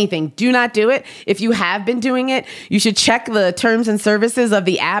cycles, anything. Do not do it. If you have been doing it, you should check the terms and services of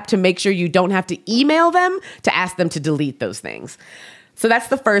the app to make sure you don't have to email them to ask them to delete those things. So that's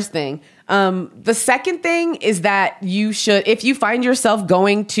the first thing. The second thing is that you should, if you find yourself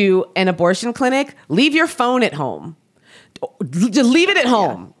going to an abortion clinic, leave your phone at home. Just leave it at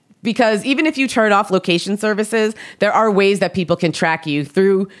home. Yeah. Because even if you turn off location services, there are ways that people can track you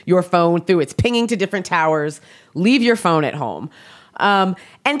through your phone, through its pinging to different towers. Leave your phone at home. And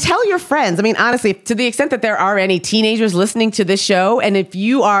tell your friends. I mean, honestly, to the extent that there are any teenagers listening to this show, and if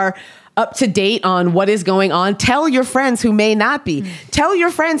you are up to date on what is going on, tell your friends who may not be. Tell your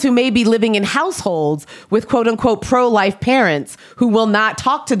friends who may be living in households with quote unquote pro-life parents who will not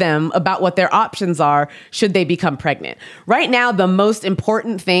talk to them about what their options are should they become pregnant. Right now, the most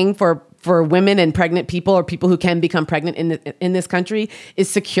important thing for women and pregnant people or people who can become pregnant in this country is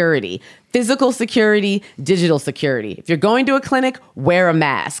security. Physical security, digital security. If you're going to a clinic, wear a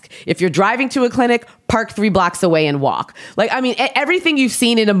mask. If you're driving to a clinic, park 3 blocks away and walk. Everything you've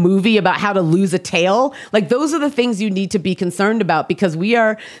seen in a movie about how to lose a tail, those are the things you need to be concerned about, because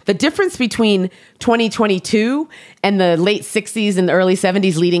the difference between 2022 and the late 60s and the early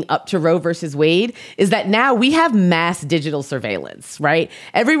 70s leading up to Roe versus Wade is that now we have mass digital surveillance, right?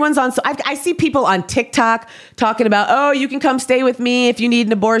 Everyone's on. So I see people on TikTok talking about, oh, you can come stay with me if you need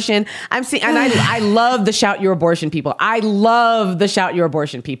an abortion. I love the shout your abortion people. I love the shout your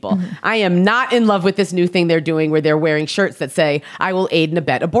abortion people. Mm-hmm. I am not in love with this new thing they're doing where they're wearing shirts that say, I will aid and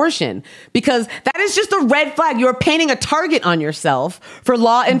abet abortion, because that is just a red flag. You're painting a target on yourself for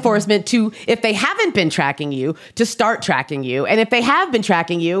law enforcement to, if they haven't been tracking you, to start tracking you. And if they have been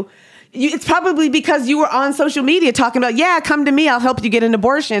tracking you, it's probably because you were on social media talking about, yeah, come to me, I'll help you get an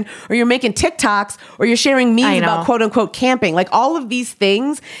abortion, or you're making TikToks, or you're sharing memes about quote unquote camping, like all of these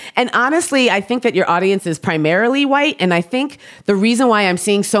things. And honestly, I think that your audience is primarily white. And I think the reason why I'm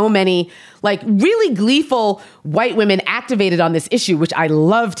seeing so many like really gleeful white women activated on this issue, which I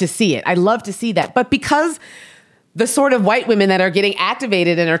love to see it. I love to see that. But because the sort of white women that are getting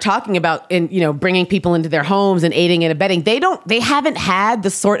activated and are talking about, bringing people into their homes and aiding and abetting, they haven't had the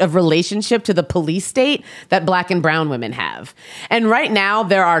sort of relationship to the police state that Black and brown women have. And right now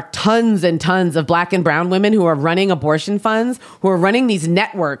there are tons and tons of Black and brown women who are running abortion funds, who are running these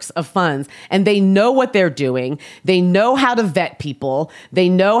networks of funds, and they know what they're doing. They know how to vet people. They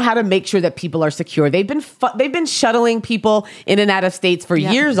know how to make sure that people are secure. They've been shuttling people in and out of states for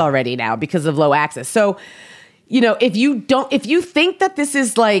years already now because of low access. So, if you think that this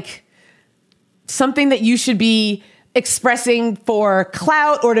is like something that you should be expressing for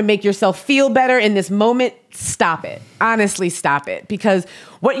clout or to make yourself feel better in this moment, stop it. Honestly, stop it. Because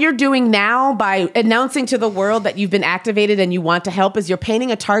what you're doing now by announcing to the world that you've been activated and you want to help is you're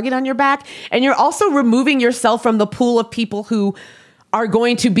painting a target on your back, and you're also removing yourself from the pool of people who are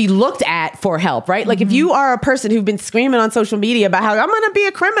going to be looked at for help, right? Like if you are a person who've been screaming on social media about how I'm going to be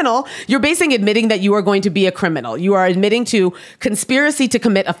a criminal, you're basically admitting that you are going to be a criminal. You are admitting to conspiracy to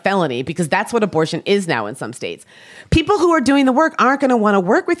commit a felony, because that's what abortion is now in some states. People who are doing the work aren't going to want to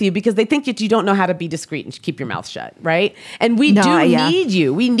work with you because they think that you don't know how to be discreet and keep your mouth shut, right? And we need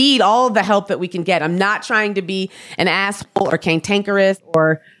you. We need all of the help that we can get. I'm not trying to be an asshole or cantankerous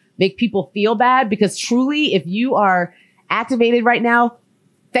or make people feel bad, because truly, if you are activated right now,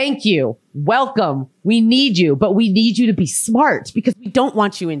 thank you. Welcome. We need you, but we need you to be smart, because we don't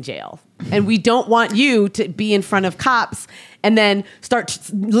want you in jail, and we don't want you to be in front of cops and then start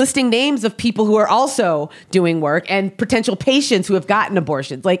listing names of people who are also doing work and potential patients who have gotten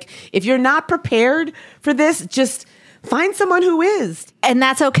abortions. Like, if you're not prepared for this, just find someone who is. And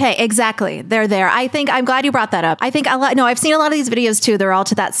that's okay. Exactly. They're there. I think I'm glad you brought that up. I think I've seen a lot of these videos too. They're all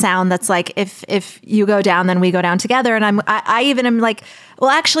to that sound that's like, if you go down, then we go down together. And I even am like, well,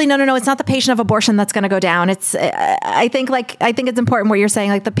 actually, no. It's not the patient of abortion that's going to go down. I think it's important what you're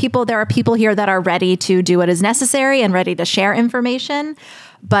saying. Like there are people here that are ready to do what is necessary and ready to share information.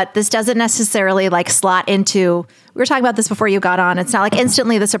 But this doesn't necessarily like slot into, we were talking about this before you got on. It's not like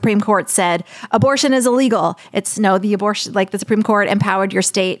instantly the Supreme Court said abortion is illegal. It's the Supreme Court empowered your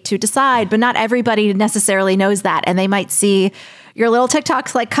state to decide, but not everybody necessarily knows that. And they might see your little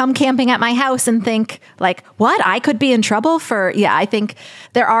TikToks like, come camping at my house, and think like, what? I could be in trouble for, I think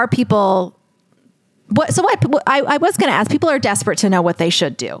there are people. I was going to ask, people are desperate to know what they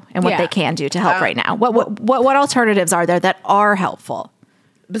should do and what they can do to help right now. What alternatives are there that are helpful?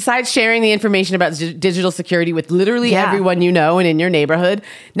 Besides sharing the information about digital security with literally everyone you know and in your neighborhood,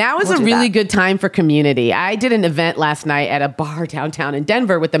 now is a really good time for community. I did an event last night at a bar downtown in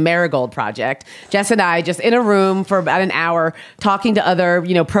Denver with the Marigold Project. Jess and I just in a room for about an hour talking to other,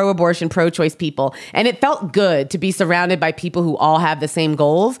 pro-abortion, pro-choice people. And it felt good to be surrounded by people who all have the same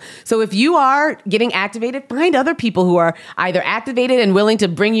goals. So if you are getting activated, find other people who are either activated and willing to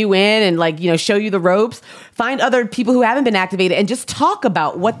bring you in and show you the ropes. Find other people who haven't been activated and just talk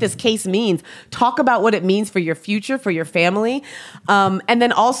about what this case means. Talk about what it means for your future, for your family. And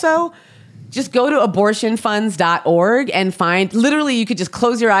then also just go to abortionfunds.org and find, literally, you could just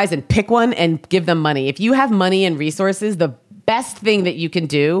close your eyes and pick one and give them money. If you have money and resources, the best thing that you can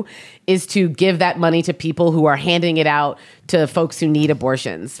do is to give that money to people who are handing it out to folks who need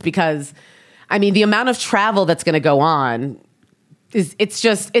abortions. Because, the amount of travel that's going to go on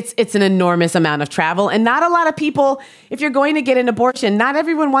it's an enormous amount of travel. And not a lot of people, if you're going to get an abortion, not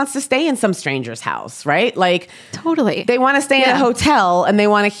everyone wants to stay in some stranger's house, right? Like, totally. They want to stay in a hotel, and they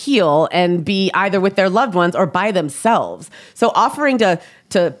want to heal and be either with their loved ones or by themselves. So offering to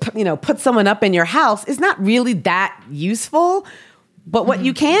put someone up in your house is not really that useful. But what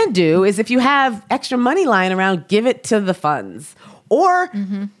you can do is, if you have extra money lying around, give it to the funds. Or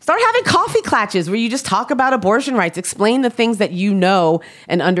start having coffee clatches where you just talk about abortion rights, explain the things that you know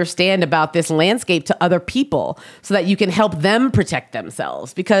and understand about this landscape to other people so that you can help them protect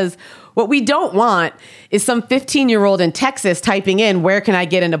themselves. Because what we don't want is some 15-year-old in Texas typing in, where can I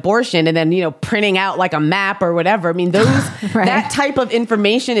get an abortion? And then, printing out like a map or whatever. That type of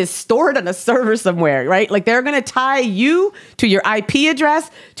information is stored on a server somewhere, right? Like, they're going to tie you to your IP address,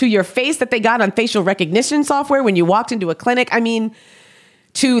 to your face that they got on facial recognition software when you walked into a clinic.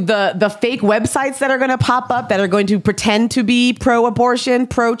 To the fake websites that are going to pop up that are going to pretend to be pro-abortion,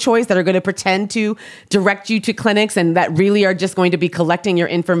 pro-choice, that are going to pretend to direct you to clinics and that really are just going to be collecting your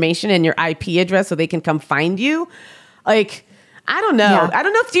information and your IP address so they can come find you. Like, I don't know. Yeah. I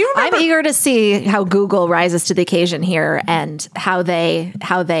don't know. Do you remember? I'm eager to see how Google rises to the occasion here and how they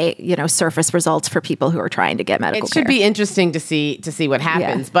surface results for people who are trying to get medical care. It should be interesting to see what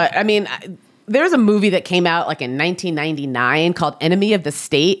happens. Yeah. But I mean, there's a movie that came out like in 1999 called Enemy of the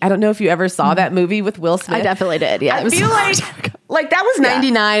State. I don't know if you ever saw that movie with Will Smith. I definitely did. Yeah, I feel like that was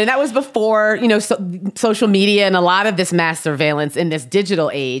 99 and that was before, social media and a lot of this mass surveillance in this digital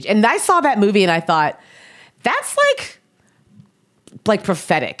age. And I saw that movie and I thought, that's like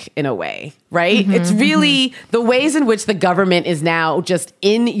prophetic in a way, right? It's really the ways in which the government is now just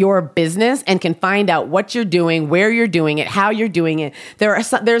in your business and can find out what you're doing, where you're doing it, how you're doing it. There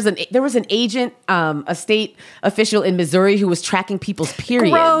was an agent, a state official in Missouri who was tracking people's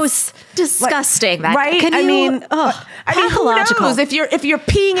periods. Gross, disgusting. Right? Pathological. Who knows? If you're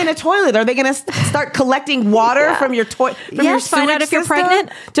peeing in a toilet, are they going to start collecting water from your toilet? Yes, find out if you're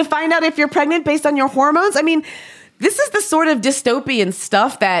pregnant. To find out if you're pregnant based on your hormones. I mean, this is the sort of dystopian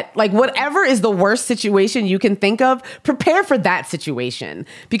stuff that, like, whatever is the worst situation you can think of, prepare for that situation.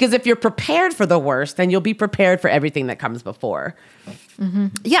 Because if you're prepared for the worst, then you'll be prepared for everything that comes before.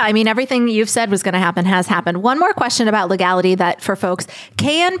 Yeah, I mean, everything you've said was going to happen has happened. One more question about legality that for folks,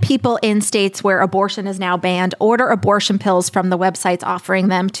 can people in states where abortion is now banned order abortion pills from the websites offering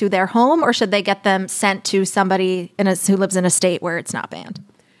them to their home, or should they get them sent to somebody who lives in a state where it's not banned?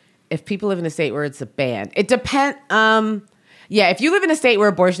 If people live in a state where it's a ban, it depends. If you live in a state where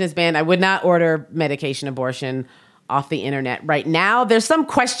abortion is banned, I would not order medication abortion off the internet right now. There's some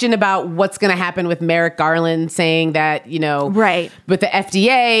question about what's going to happen with Merrick Garland saying that, right. With the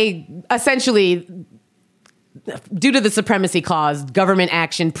FDA, essentially, due to the supremacy clause, government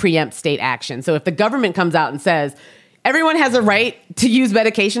action preempts state action. So if the government comes out and says, everyone has a right to use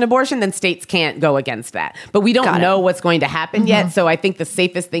medication abortion, then states can't go against that. But we don't know what's going to happen yet. So I think the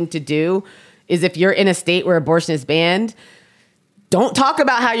safest thing to do is if you're in a state where abortion is banned, don't talk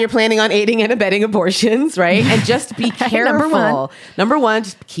about how you're planning on aiding and abetting abortions, right? And just be careful. Number one,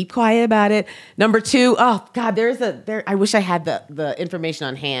 just keep quiet about it. Number two, oh God, I wish I had the information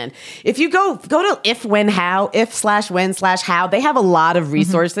on hand. If you go to if/when/how, they have a lot of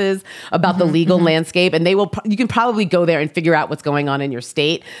resources about the legal landscape, and you can probably go there and figure out what's going on in your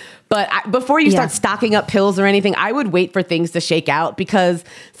state. But before you start stocking up pills or anything, I would wait for things to shake out, because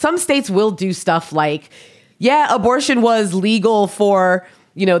some states will do stuff like, abortion was legal for,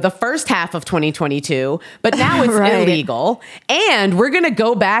 the first half of 2022, but now it's illegal. And we're going to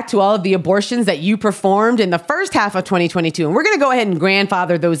go back to all of the abortions that you performed in the first half of 2022. And we're going to go ahead and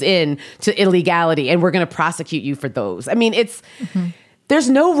grandfather those in to illegality. And we're going to prosecute you for those. I mean, there's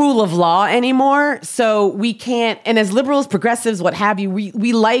no rule of law anymore. So we can't, and as liberals, progressives, what have you,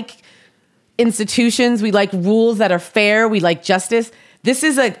 we like institutions. We like rules that are fair. We like justice. This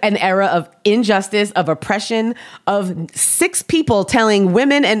is an era of injustice, of oppression, of 6 people telling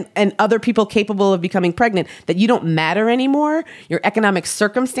women and other people capable of becoming pregnant that you don't matter anymore. Your economic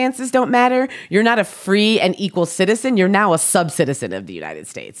circumstances don't matter. You're not a free and equal citizen. You're now a sub-citizen of the United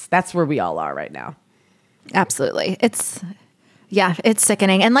States. That's where we all are right now. Absolutely. It's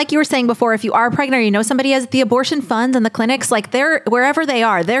sickening. And like you were saying before, if you are pregnant or somebody has the abortion funds and the clinics, like wherever they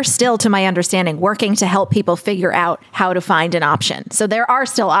are, they're still, to my understanding, working to help people figure out how to find an option. So there are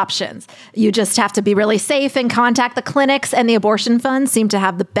still options. You just have to be really safe and contact the clinics, and the abortion funds seem to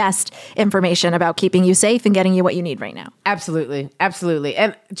have the best information about keeping you safe and getting you what you need right now. Absolutely. Absolutely.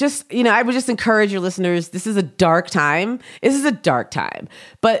 And just, I would just encourage your listeners, this is a dark time.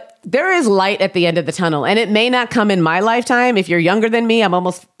 But there is light at the end of the tunnel, and it may not come in my lifetime. If you're younger than me,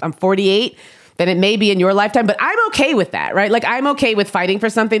 I'm 48, then it may be in your lifetime, but I'm okay with that, right? Like, I'm okay with fighting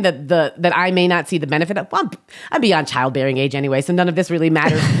for something that I may not see the benefit of. Well, I'm beyond childbearing age anyway, so none of this really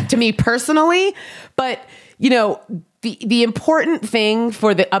matters to me personally. But, the important thing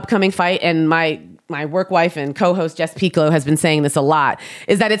for the upcoming fight, and my work wife and co-host Jess Piccolo has been saying this a lot,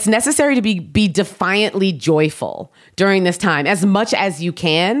 is that it's necessary to be defiantly joyful during this time as much as you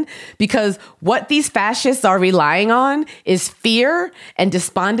can, because what these fascists are relying on is fear and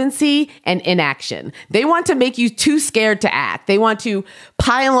despondency and inaction. They want to make you too scared to act. They want to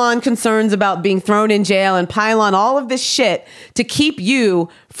pile on concerns about being thrown in jail and pile on all of this shit to keep you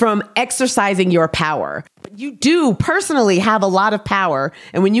from exercising your power. You do personally have a lot of power,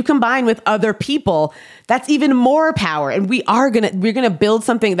 and when you combine with other people, that's even more power. And we're gonna build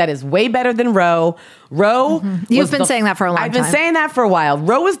something that is way better than Roe. You've been saying that for a long time. I've been saying that for a while.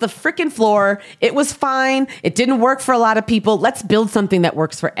 Roe is the freaking floor. It was fine. It didn't work for a lot of people. Let's build something that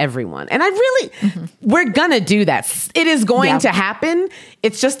works for everyone. And we're gonna do that. It is going to happen.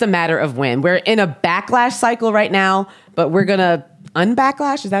 It's just a matter of when. We're in a backlash cycle right now, but we're gonna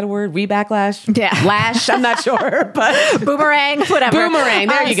unbacklash. Is that a word? Rebacklash? Yeah. Lash? I'm not sure, but Boomerang, whatever. Boomerang.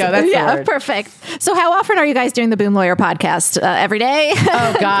 There you go. That's the word. Perfect. So how often are you guys doing the Boom Lawyer podcast? Every day?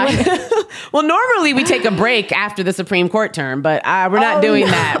 Oh, God. Well, normally we take a break after the Supreme Court term, but we're not doing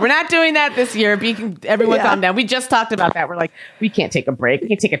that. We're not doing that this year. Everyone calm down. We just talked about that. We're like, we can't take a break. We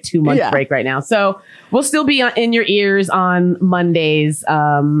can't take a 2-month break right now. So we'll still be in your ears on Mondays.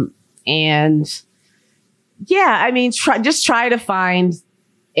 And yeah, I mean, try to find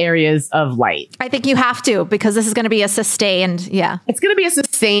areas of light. I think you have to, because this is going to be a sustained, It's going to be a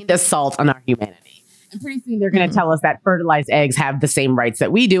sustained assault on our humanity. And pretty soon they're going to tell us that fertilized eggs have the same rights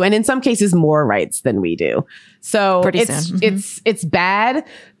that we do. And in some cases, more rights than we do. So it's bad,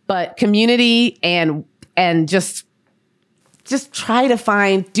 but community and just try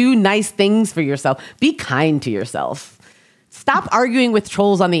to do nice things for yourself. Be kind to yourself. Stop arguing with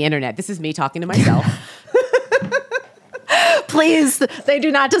trolls on the internet. This is me talking to myself. Please, they do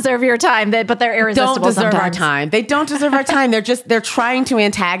not deserve your time, but they're irresistible. Don't deserve sometimes. our time. They don't deserve our time. They're trying to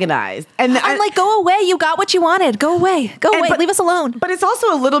antagonize. And I'm like, go away. You got what you wanted. Go away. Go away. Leave us alone. But it's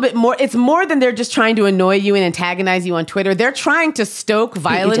also a little bit more. It's more than they're just trying to annoy you and antagonize you on Twitter. They're trying to stoke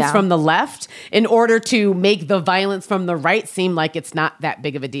violence from the left in order to make the violence from the right seem like it's not that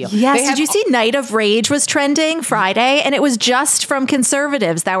big of a deal. Yes. Did you see Night of Rage was trending Friday? And it was just from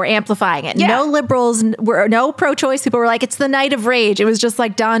conservatives that were amplifying it. Yeah. No liberals, no pro-choice people were like, it's the Night of Rage. It was just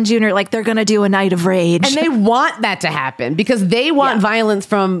like Don Jr., like they're going to do a Night of Rage. And they want that to happen because they want violence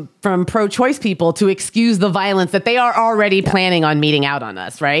from pro-choice people to excuse the violence that they are already planning on meting out on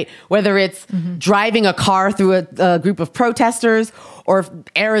us, right? Whether it's driving a car through a group of protesters, or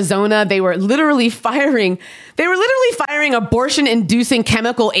Arizona, they were literally firing abortion-inducing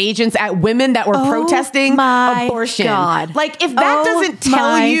chemical agents at women that were protesting abortion. God. Like, if that doesn't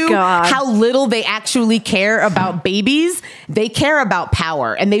tell you how little they actually care about babies, they care about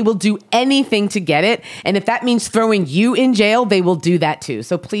power, and they will do anything to get it. And if that means throwing you in jail, they will do that too.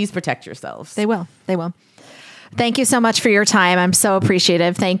 So please protect yourselves. They will. Thank you so much for your time. I'm so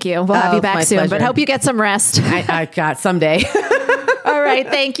appreciative. Thank you. We'll have you back soon, but hope you get some rest. I got someday. All right.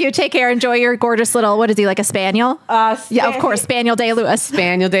 Thank you. Take care. Enjoy your gorgeous little, what is he, like a spaniel? Yeah, of course. Spaniel Day Lewis.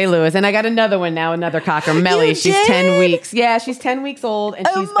 Spaniel Day Lewis. And I got another one now, another cocker. Melly. She's 10 weeks. Yeah, she's 10 weeks old and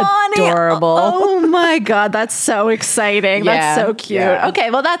she's adorable. Oh my God. That's so exciting. That's so cute. Yeah.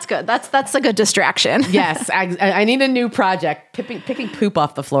 Okay. Well, that's good. That's a good distraction. Yes. I need a new project. Picking poop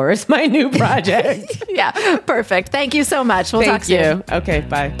off the floor is my new project. Yeah. Perfect. Thank you so much. We'll talk soon. Okay.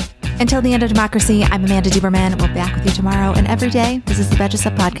 Bye. Until the end of democracy, I'm Amanda Duberman. We'll be back with you tomorrow and every day. This is the Betches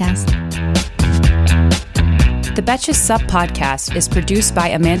Sup Podcast. The Betches Sup Podcast is produced by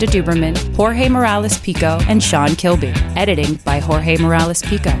Amanda Duberman, Jorge Morales Pico, and Sean Kilby. Editing by Jorge Morales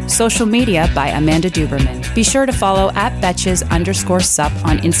Pico. Social media by Amanda Duberman. Be sure to follow @Betches_Sup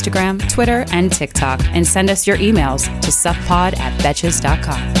on Instagram, Twitter, and TikTok, and send us your emails to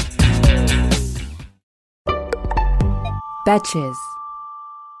suppod@betches.com. Betches.